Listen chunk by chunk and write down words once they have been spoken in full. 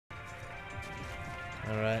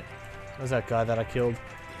Alright. Where's that guy that I killed?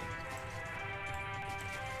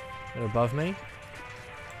 They're above me?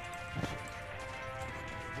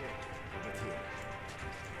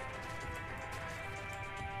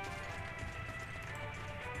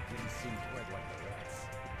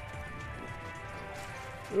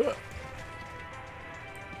 Ugh.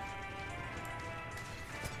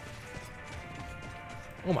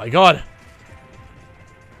 Oh my god!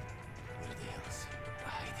 Where the hell is he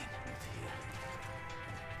hiding out here?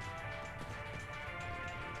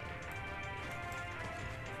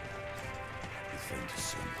 He's going to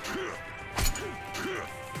soon.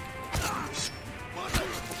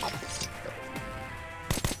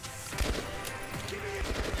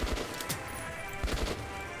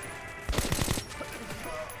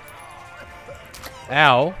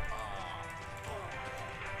 Ow.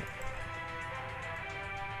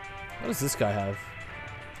 What does this guy have?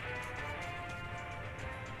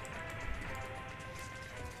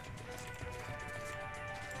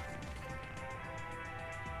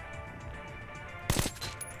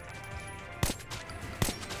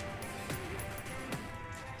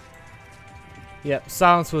 Yep,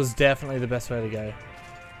 silence was definitely the best way to go.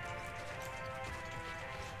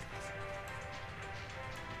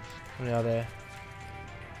 How many are there?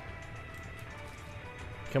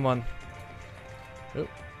 Come on. Oop.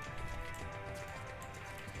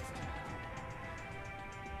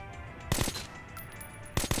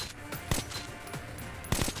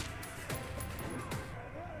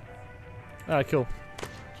 Alright, cool.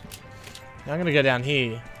 Now I'm gonna go down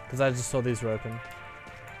here, because I just saw these were open.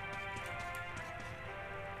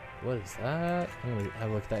 What is that? I'm gonna have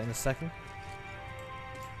a look at that in a second.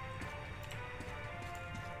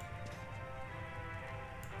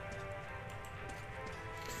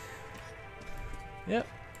 Yep.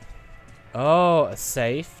 Oh, a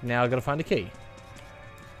safe. Now I gotta find a key.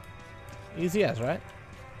 Easy as, right?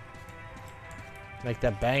 Make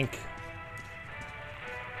that bank.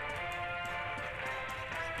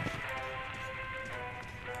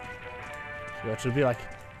 Which would be like.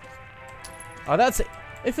 Oh, that's it.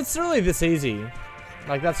 If it's really this easy,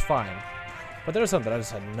 like that's fine. But there was something I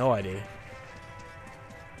just had no idea.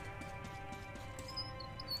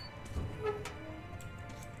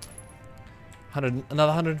 Another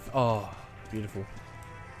 100. Oh, beautiful.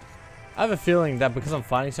 I have a feeling that because I'm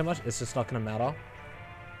fighting so much, it's just not going to matter.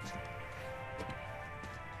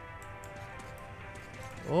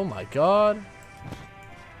 Oh my god.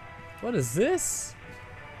 What is this?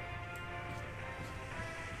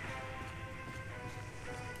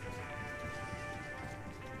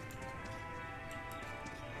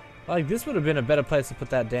 Like, this would have been a better place to put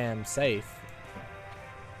that damn safe.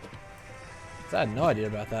 'Cause I had no idea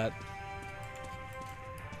about that.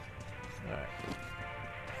 Alright.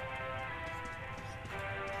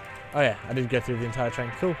 Oh yeah, I did go through the entire train.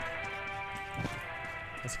 Cool.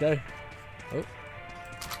 Let's go. Oh.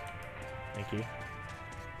 Thank you.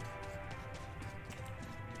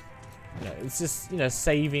 No, it's just, you know,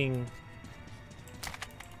 saving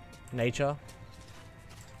nature.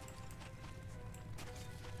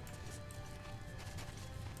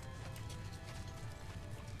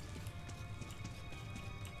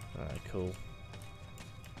 Alright, cool.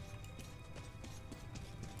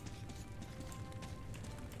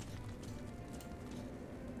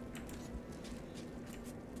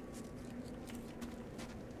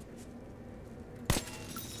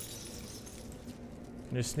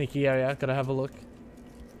 New sneaky area, gotta have a look.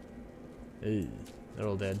 Ew, they're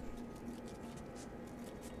all dead.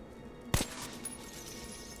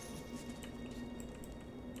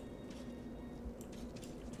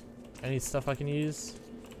 Any stuff I can use?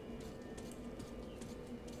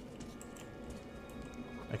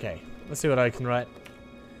 Okay, let's see what I can write.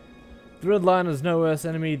 The Red Line is no worse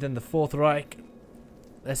enemy than the Fourth Reich.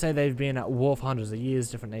 They say they've been at war for hundreds of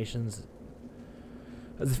years, different nations.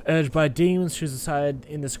 As if urged by demons, choose a side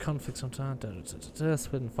in this conflict sometime.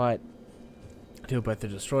 Split and fight until both are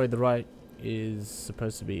destroyed. The Reich is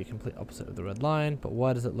supposed to be a complete opposite of the Red Line, but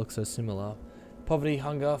why does it look so similar? Poverty,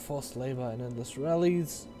 hunger, forced labor, and endless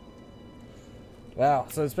rallies. Wow,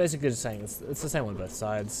 so it's basically just saying it's the same on both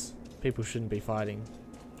sides. People shouldn't be fighting.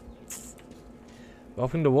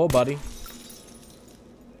 Welcome to war, buddy.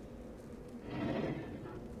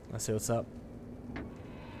 Let's see what's up.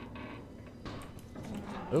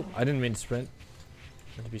 Oh, I didn't mean to sprint.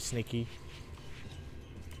 I meant to be sneaky.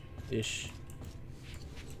 Ish.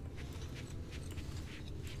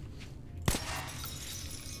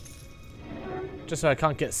 Just so I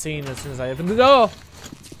can't get seen as soon as I open the door.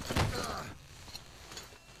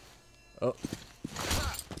 Oh.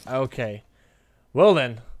 Okay. Well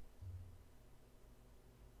then.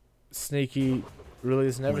 Sneaky really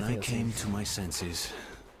isn't When everything. I came to my senses,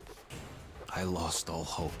 I lost all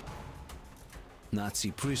hope.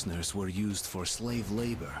 Nazi prisoners were used for slave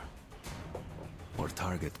labor or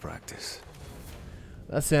target practice.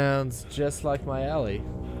 That sounds just like my alley.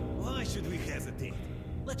 Why should we hesitate?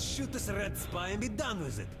 Let's shoot this red spy and be done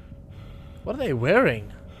with it. What are they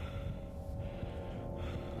wearing?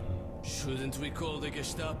 Shouldn't we call the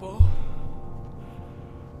Gestapo?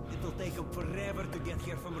 It'll take them forever to get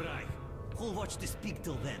here from Reich. Who'll watch this pig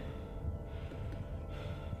till then?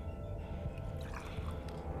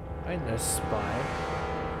 I ain't no spy.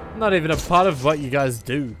 I'm not even a part of what you guys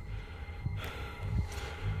do.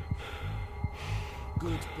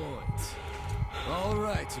 Good point. All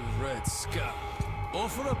right, you Red Scout.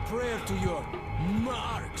 Offer a prayer to your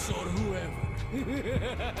Marx or whoever.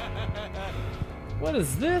 What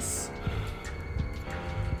is this?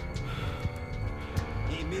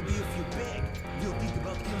 Hey, maybe if you beg, you'll think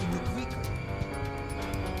about killing you quicker.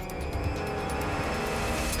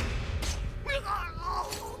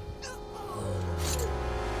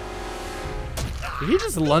 Did he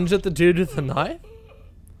just lunge at the dude with the knife?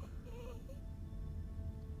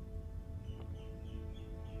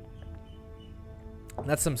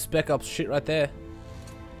 That's some Spec Ops shit right there.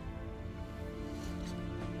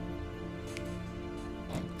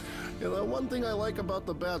 You know, one thing I like about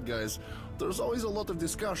the bad guys, there's always a lot of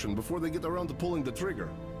discussion before they get around to pulling the trigger.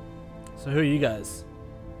 So who are you guys?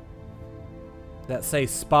 That say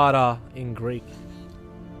Sparta in Greek.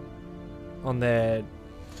 On their...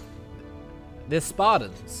 They're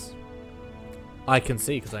Spartans. I can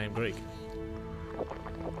see because I am Greek.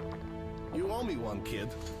 You owe me one, kid.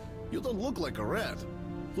 You don't look like a rat.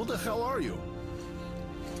 Who the hell are you?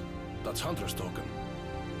 That's Hunter's token.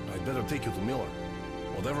 I'd better take you to Miller.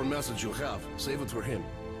 Whatever message you have, save it for him.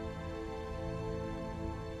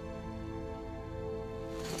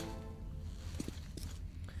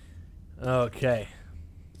 Okay.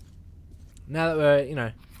 Now that we're, you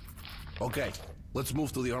know... Okay, let's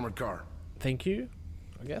move to the armored car. Thank you,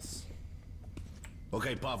 I guess.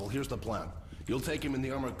 Okay, Pavel, here's the plan. You'll take him in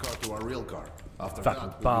the armored car to our Railcar. After Fucking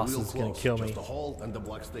that, we'll be real bastard's gonna close. kill Just me. the hall and the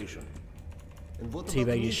black station. And what about the Teabag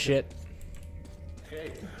your mission? shit.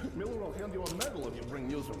 Hey, Miller will hand you a medal if you bring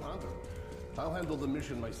news from Hunter. I'll handle the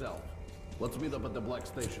mission myself. Let's meet up at the black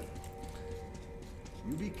station.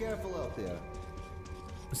 You be careful out there.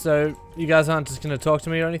 So, you guys aren't just gonna talk to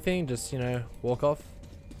me or anything? Just, you know, walk off?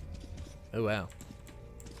 Oh wow.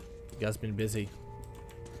 You guys been busy.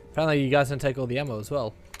 Apparently you guys don't take all the ammo as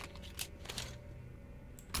well.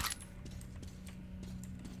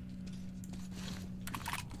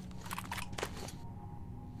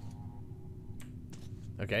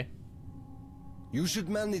 Okay. You should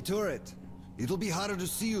man the turret. It'll be harder to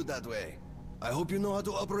see you that way. I hope you know how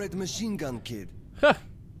to operate a machine gun, kid. Huh.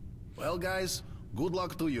 Well, guys, good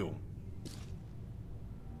luck to you.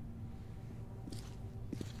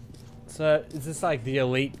 So, is this like the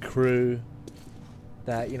elite crew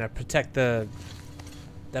that, you know, protect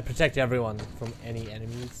everyone from any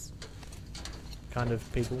enemies kind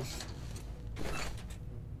of people?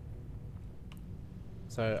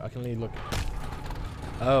 So, I can only look...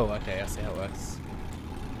 Oh, okay, I see how it works.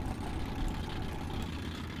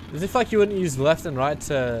 As if like you wouldn't use left and right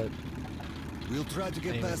to... We'll try to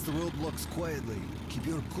get Aim. past the roadblocks quietly. Keep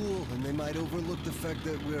your cool, and they might overlook the fact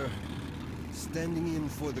that we're standing in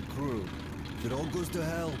for the crew. If it all goes to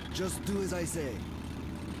hell, just do as I say.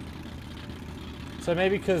 So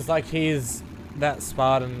maybe because like he's that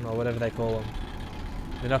Spartan or whatever they call him,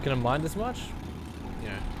 they're not going to mind as much? You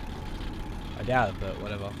know, I doubt it, but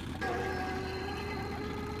whatever.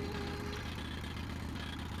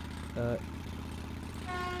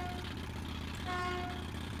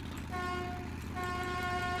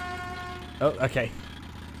 Oh, okay.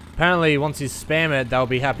 Apparently, once you spam it, they'll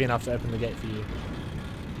be happy enough to open the gate for you.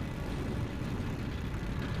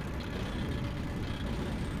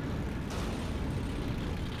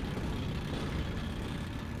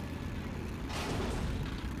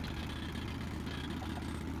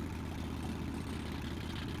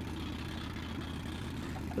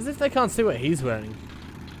 As if they can't see what he's wearing.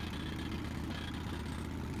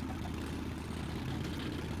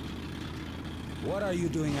 What are you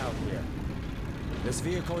doing out here? This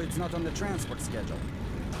vehicle is not on the transport schedule.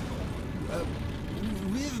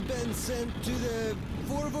 We've been sent to the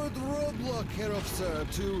forward roadblock, Herr Officer,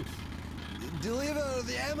 to deliver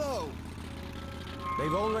the ammo.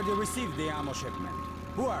 They've already received the ammo shipment.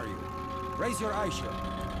 Who are you? Raise your eye shield.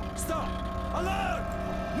 Stop!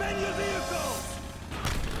 Alert! Man your vehicles!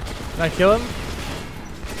 Can I kill him?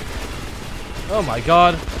 Oh my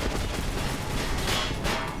god.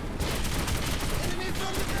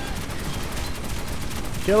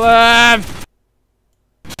 Kill him!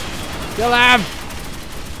 Kill him!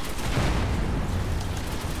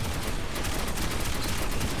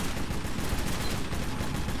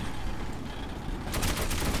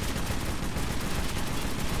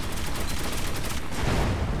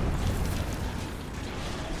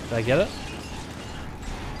 Did I get it?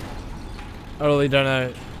 I really don't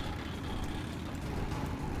know.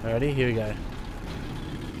 Alrighty, here we go.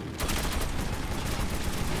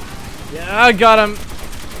 Yeah, I got him!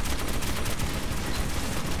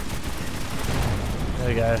 There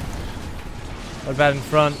we go. What about in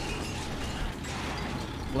front?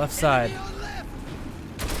 Left side.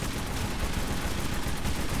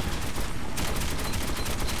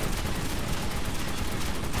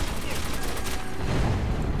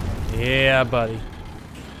 Yeah, buddy.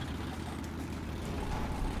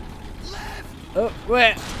 Oh,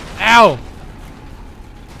 where? Ow!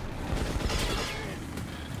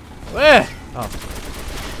 Where? Oh.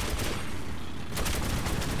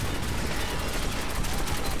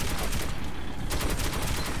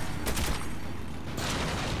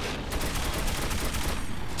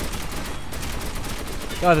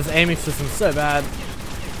 God, this aiming system's so bad.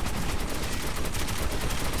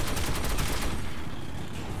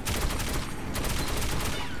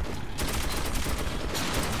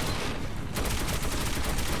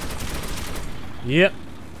 Yep.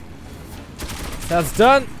 That's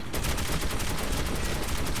done.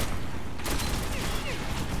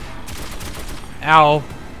 Ow.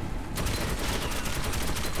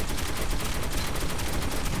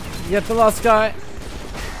 Get the last guy.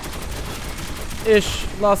 Ish.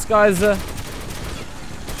 Last guy's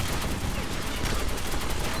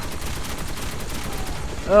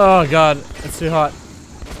Oh god, it's too hot.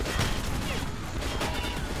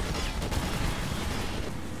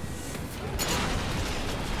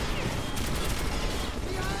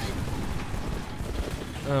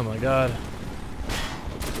 Oh my god.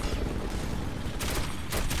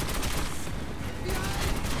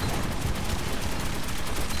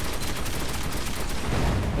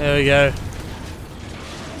 There we go.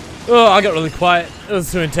 Oh, I got really quiet. It was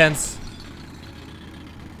too intense.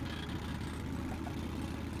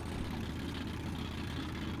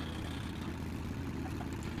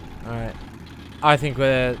 Alright. I think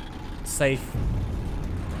we're safe.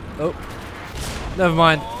 Oh. Never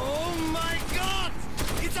mind.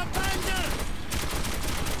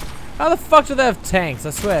 How the fuck do they have tanks?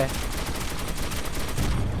 I swear.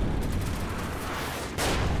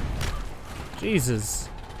 Jesus.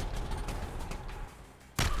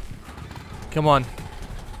 Come on.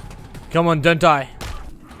 Come on, don't die.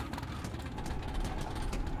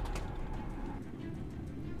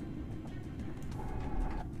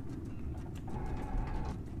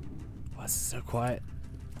 Why is it so quiet?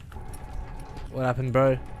 What happened,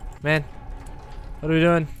 bro? Man, what are we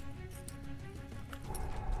doing?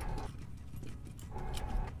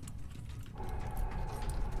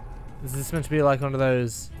 Is this meant to be like one of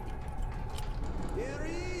those?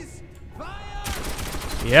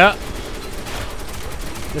 Yeah.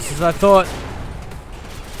 Just as I thought.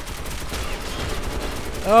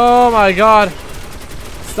 Oh my god.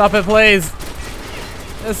 Stop it, please.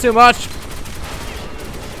 That's too much.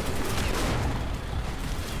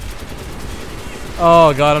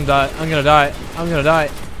 Oh god, I'm dying. I'm gonna die. I'm gonna die.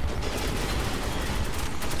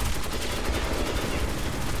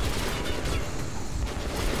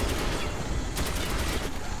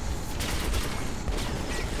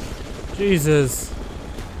 Jesus.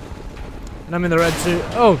 And I'm in the red too.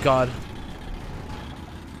 Oh god.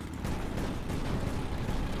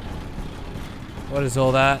 What is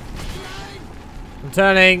all that? I'm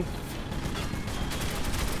turning.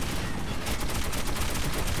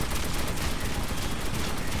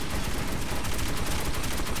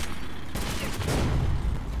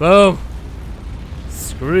 Boom.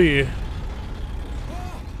 Screw you.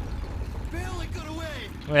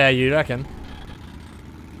 Yeah, you reckon?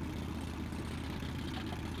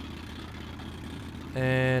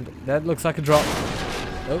 And that looks like a drop.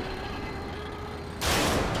 Oh.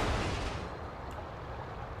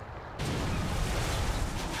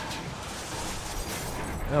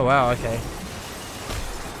 Oh wow, okay.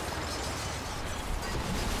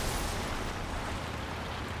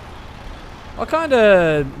 What kind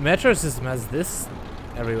of metro system has this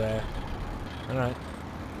everywhere? Alright.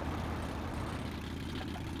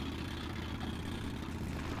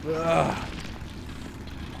 Ugh.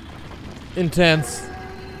 Intense.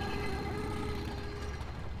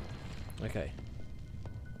 Okay.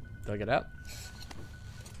 Do I get out?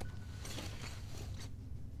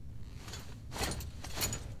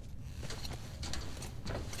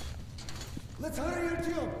 Let's hurry and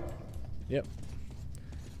jump. Yep.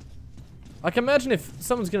 Like, imagine if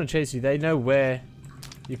someone's gonna chase you, they know where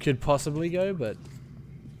you could possibly go, but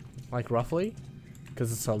like roughly,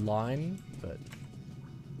 because it's a line, but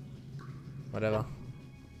whatever.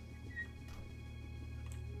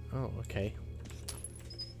 Oh, okay.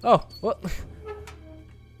 Oh, what?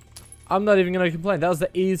 I'm not even gonna complain. That was the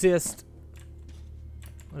easiest.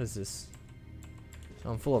 What is this?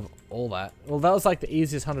 I'm full of all that. Well, that was like the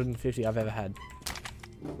easiest 150 I've ever had.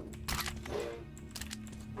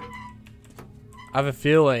 I have a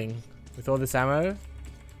feeling with all this ammo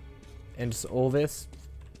and just all this.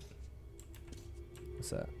 What's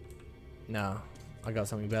that? No, I got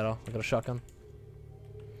something better. I got a shotgun.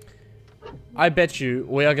 I bet you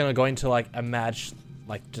we are gonna go into like a match,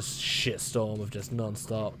 like just shitstorm of just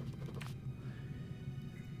non-stop.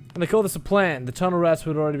 And they call this a plan. The tunnel rats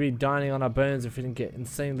would already be dining on our bones if we didn't get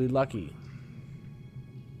insanely lucky.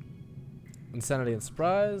 Insanity and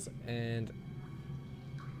surprise, and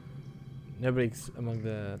nobody's among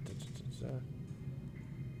the.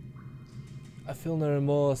 I feel no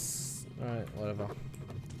remorse. Alright, whatever.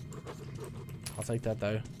 I'll take that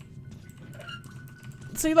though.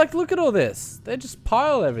 See, like, look at all this. They just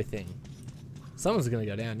pile everything. Someone's gonna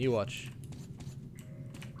go down. You watch.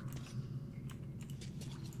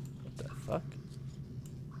 What the fuck?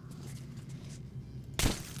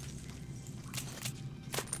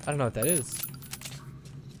 I don't know what that is.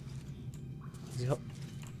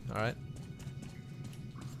 Alright.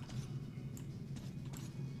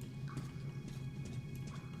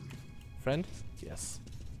 Friend? Yes.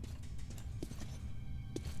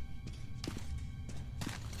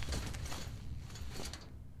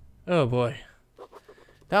 Oh boy.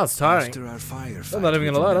 That was tiring. After our firefight I'm not even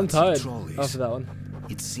with gonna lie, I'm Nazi tired trolleys, after that one.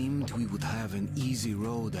 it seemed we would have an easy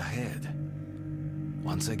road ahead.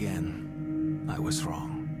 Once again, I was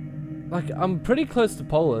wrong. Like, I'm pretty close to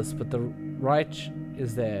Polis, but the right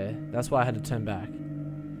is there. That's why I had to turn back.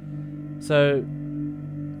 So,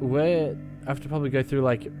 I have to probably go through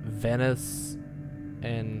like Venice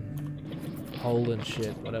and Hull and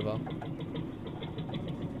shit, whatever.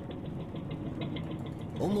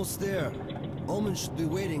 Almost there. Omen should be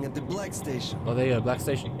waiting at the Black Station. Oh, there you go, Black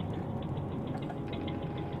Station.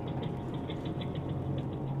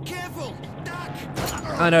 Careful! Duck!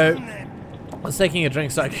 I know. I was taking a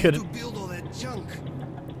drink so I could. To build all that junk.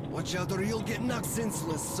 Watch out or you'll get knocked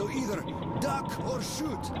senseless. So either duck or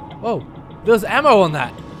shoot. Oh, there's ammo on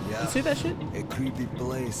that. Yeah. You see that shit? A creepy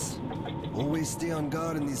place. Always stay on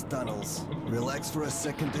guard in these tunnels. Relax for a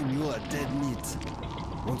second and you are dead meat.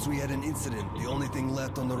 Once we had an incident, the only thing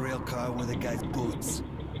left on the rail car were the guy's boots.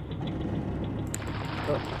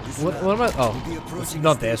 What am I? Oh, it's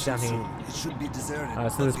not there, it's down here. It should be deserted.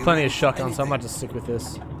 Alright, so there's plenty of shotguns, so I might just stick with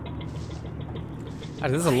this.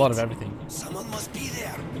 There's a lot of everything. Someone must be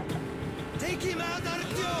there. Take him out,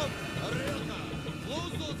 Artyom! Railcar,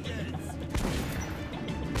 close those gates.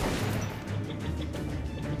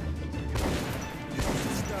 This is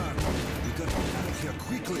the start. We gotta get out of here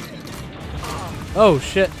quickly. Oh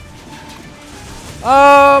shit.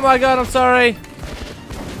 Oh my god, I'm sorry.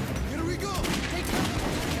 Here we go. Take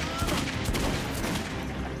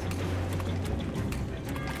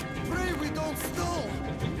Pray we don't stall.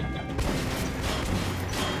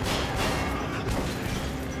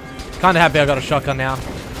 Kinda happy I got a shotgun now.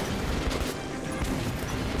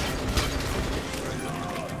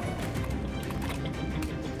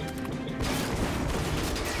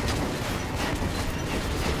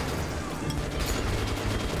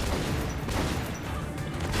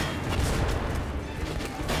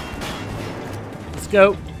 Let's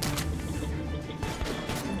go.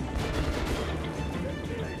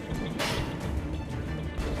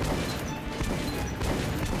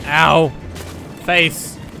 Ow.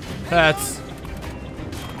 Face. Hurts.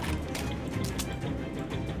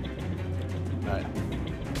 Alright.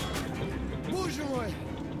 Bourgeois!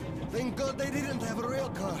 Thank God they didn't have a rail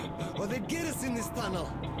car, or they'd get us in this tunnel.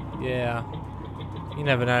 Yeah. You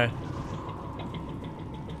never know.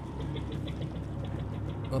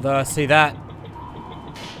 Although I see that.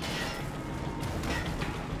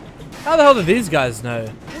 How the hell do these guys know?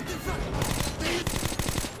 What the fuck?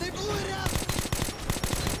 They blew it up!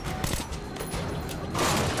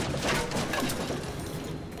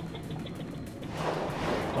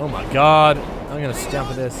 Oh my god. I'm gonna stamp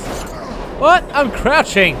at this. What? I'm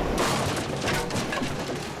crouching!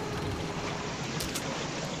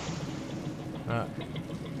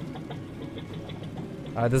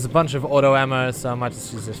 Alright, there's a bunch of auto ammo, so I might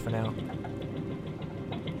just use this for now.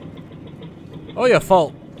 Oh, your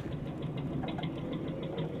fault.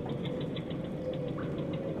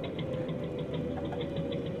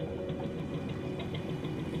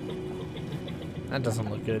 That doesn't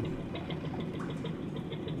look good.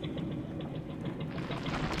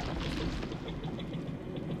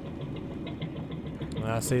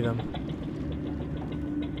 I see them.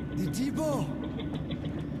 The depot!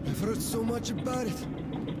 I've heard so much about it.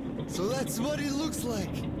 So that's what it looks like.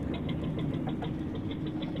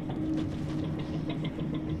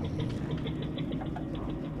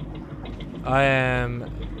 I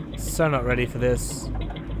am so not ready for this.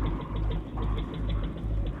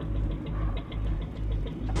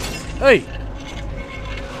 Hey!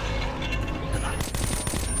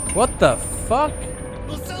 What the fuck?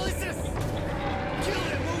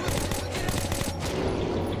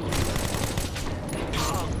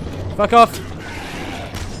 Fuck off!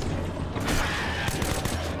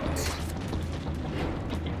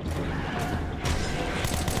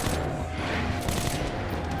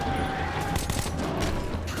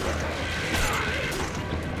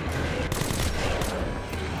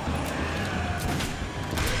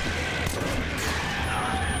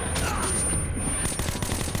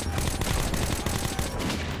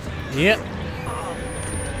 Yep.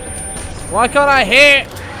 Why can't I hit?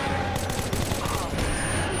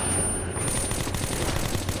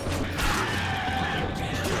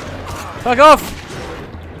 Fuck off!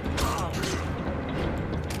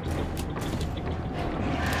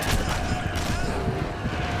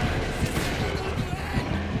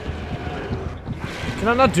 Can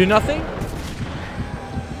I not do nothing?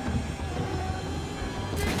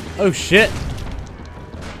 Oh shit.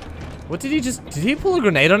 What did he just... Did he pull a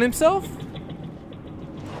grenade on himself?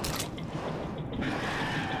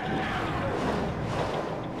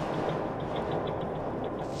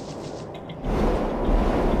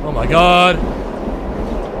 Oh my god.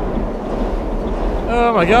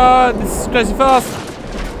 Oh my god, this is crazy fast.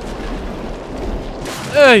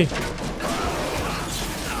 Hey!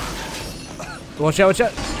 Watch out, watch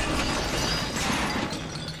out.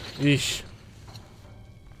 Yeesh.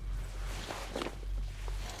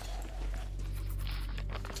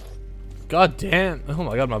 God damn. Oh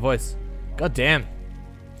my god, my voice. God damn.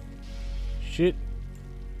 Shit.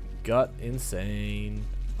 Got insane.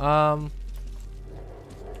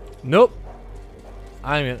 Nope.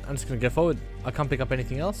 I'm just gonna go forward. I can't pick up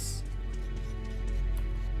anything else.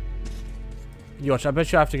 You watch, I bet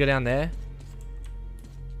you I have to go down there.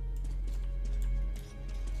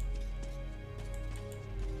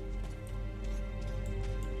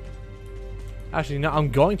 Actually, no, I'm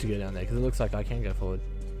going to go down there because it looks like I can go forward.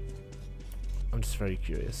 I'm just very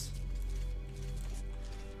curious.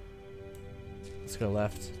 Let's go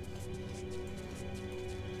left.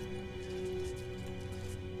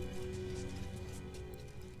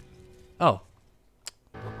 Oh.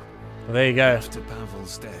 Well, there you go. After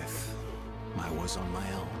Pavel's death, I was on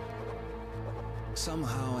my own.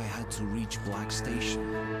 Somehow I had to reach Black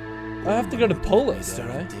Station. I have to go to Polis, don't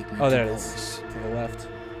I? Oh, there it is. To the left.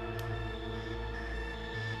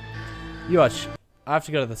 You watch. I have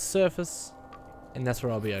to go to the surface, and that's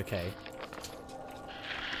where I'll be okay.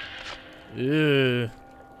 Ew.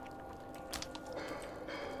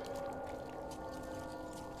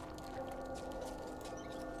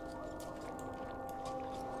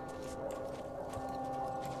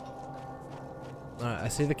 Alright, I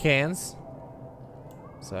see the cans.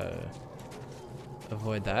 So,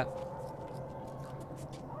 avoid that.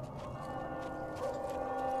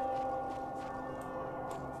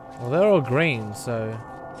 Well, they're all green, so...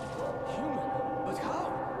 Human? But how?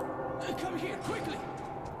 Come here, quickly!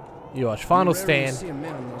 You watch. Final stand. See a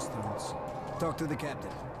man in those tunnels. Talk to the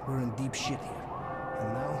captain. We're in deep shit here.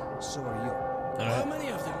 And now, so are you. How many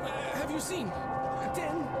of them? Have you seen?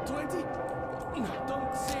 10? 20? No,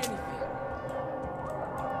 don't say anything.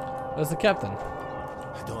 Where's the captain?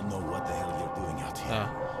 I don't know what the hell you're doing out here,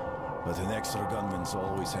 but an extra gunman's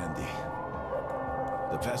always handy.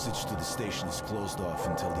 The passage to the station is closed off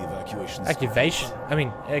until the evacuation. Activation? I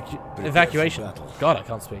mean, evacuation. God, I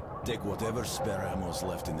can't speak. Take whatever spare ammo's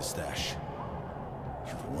left in the stash.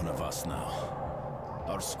 You're one of us now.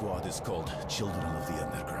 Our squad is called Children of the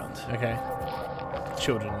Underground. Okay.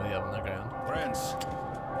 Children of the Underground. Friends,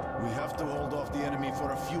 we have to hold off the enemy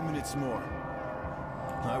for a few minutes more.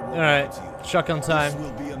 Alright, shotgun time. This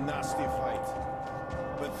will be a nasty fight.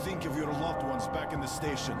 But think of your loved ones back in the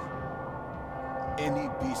station. Any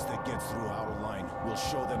beast that gets through our line will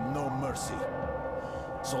show them no mercy.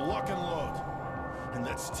 So lock and load. And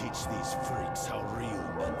let's teach these freaks how real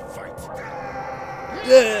men fight.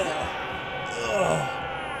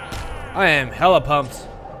 I am hella pumped.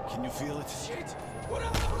 Can you feel it? Shit! What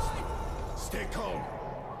else? Stay calm.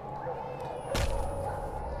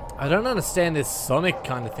 I don't understand this Sonic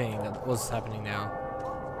kind of thing that was happening now.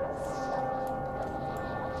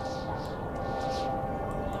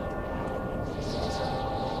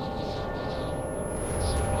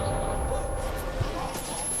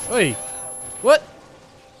 Oi! What?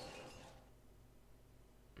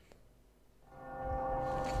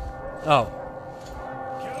 Oh.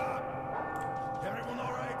 Get up! Everyone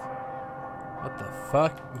all right? What the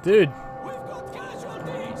fuck? Dude, We've got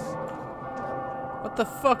casualties! what the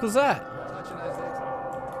fuck was that?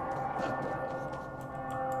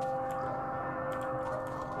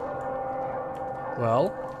 Well,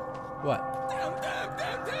 what? Damn, damn,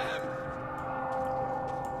 damn, damn!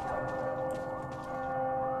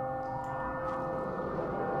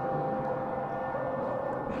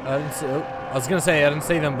 I didn't see. Oh, I was gonna say I didn't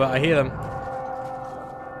see them, but I hear them.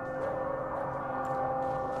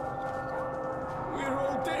 We're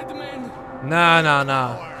all dead men! Nah, nah,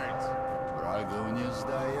 nah.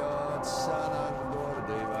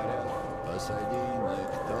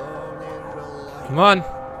 Come on.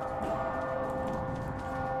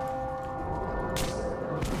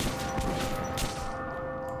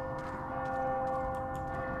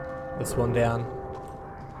 This one down.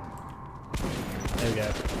 There we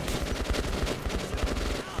go.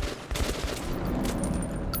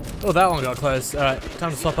 Oh, that one got close. Alright,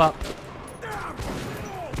 time to swap up.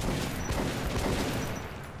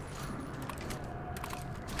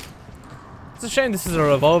 It's a shame this is a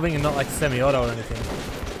revolving and not like semi-auto or anything.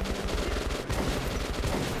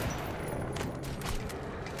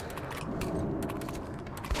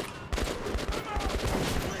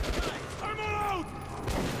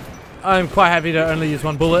 I'm quite happy to only use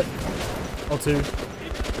one bullet. Or two.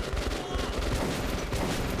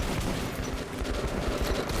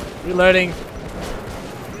 Reloading.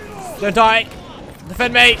 Don't die.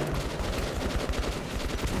 Defend me.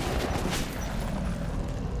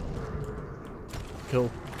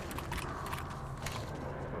 Cool.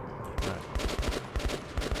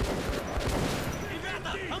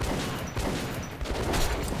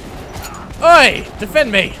 Oi!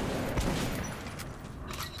 Defend me!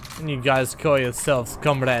 And you guys call yourselves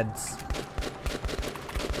comrades.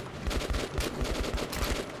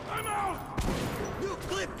 I'm out! You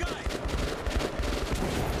clip guy!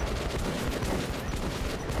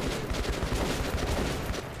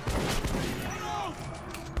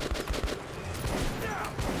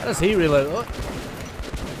 How does he reload? Oh.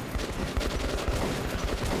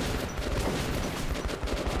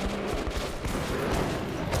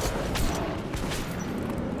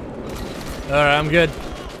 Alright, I'm good.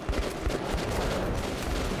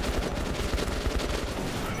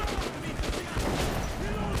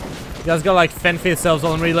 You guys gotta like fend for yourselves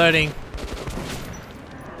while I'm reloading.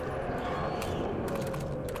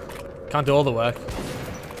 Can't do all the work.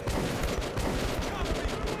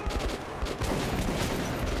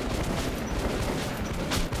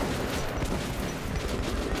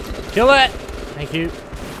 Kill it! Thank you.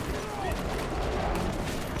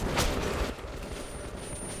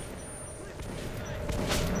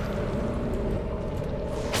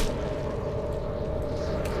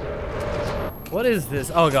 What is this?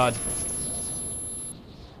 Oh god.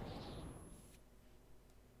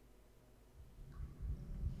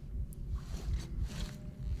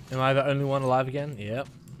 Am I the only one alive again? Yep.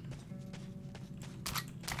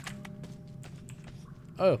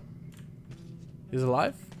 Oh. He's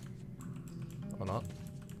alive? Or not?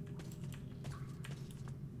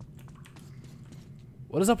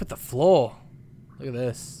 What is up with the floor? Look at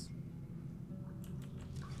this.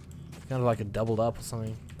 It's kind of like a doubled up or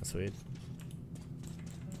something. That's weird.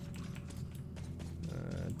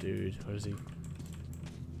 Dude, where is he?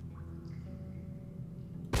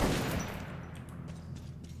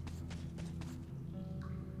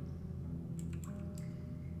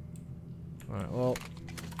 Alright, well,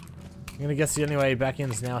 I'm gonna guess the only way back in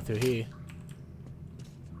is now through here.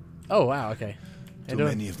 Oh, wow, okay. How you Too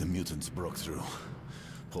doing? many of the mutants broke through.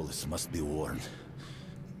 Polis must be warned.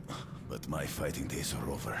 But my fighting days are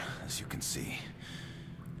over, as you can see.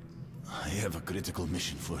 I have a critical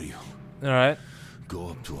mission for you. Alright. Go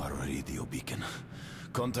up to our radio beacon,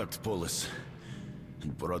 contact Polis,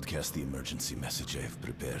 and broadcast the emergency message I have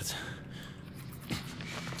prepared.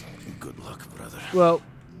 Good luck, brother. Well,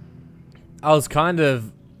 I was kind of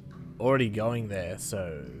already going there,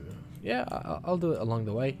 so yeah, I'll do it along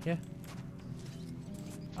the way, yeah.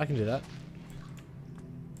 I can do that.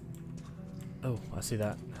 Oh, I see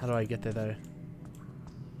that. How do I get there though?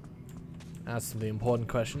 That's the important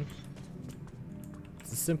question.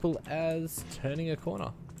 It's as simple as turning a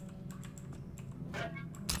corner.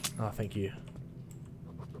 Oh, thank you.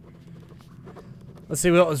 Let's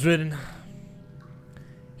see what was written.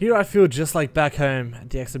 Here I feel just like back home at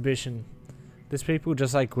the exhibition. These people,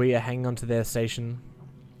 just like we, are hanging on to their station,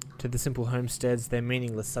 to the simple homesteads, their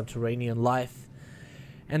meaningless subterranean life,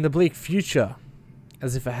 and the bleak future,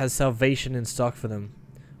 as if it has salvation in stock for them.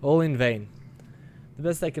 All in vain. The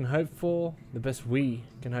best they can hope for, the best we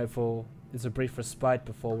can hope for, It's a brief respite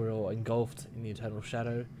before we're all engulfed in the eternal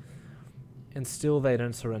shadow. And still they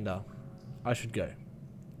don't surrender. I should go.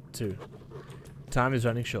 2. Time is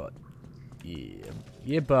running short.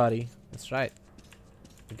 Yeah, buddy. That's right.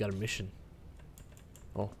 We got a mission.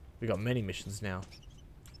 Oh, we got many missions now.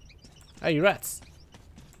 Hey, you rats!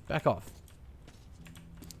 Back off.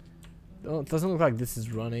 Oh, it doesn't look like this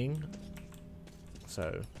is running.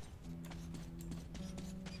 So...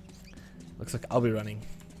 looks like I'll be running.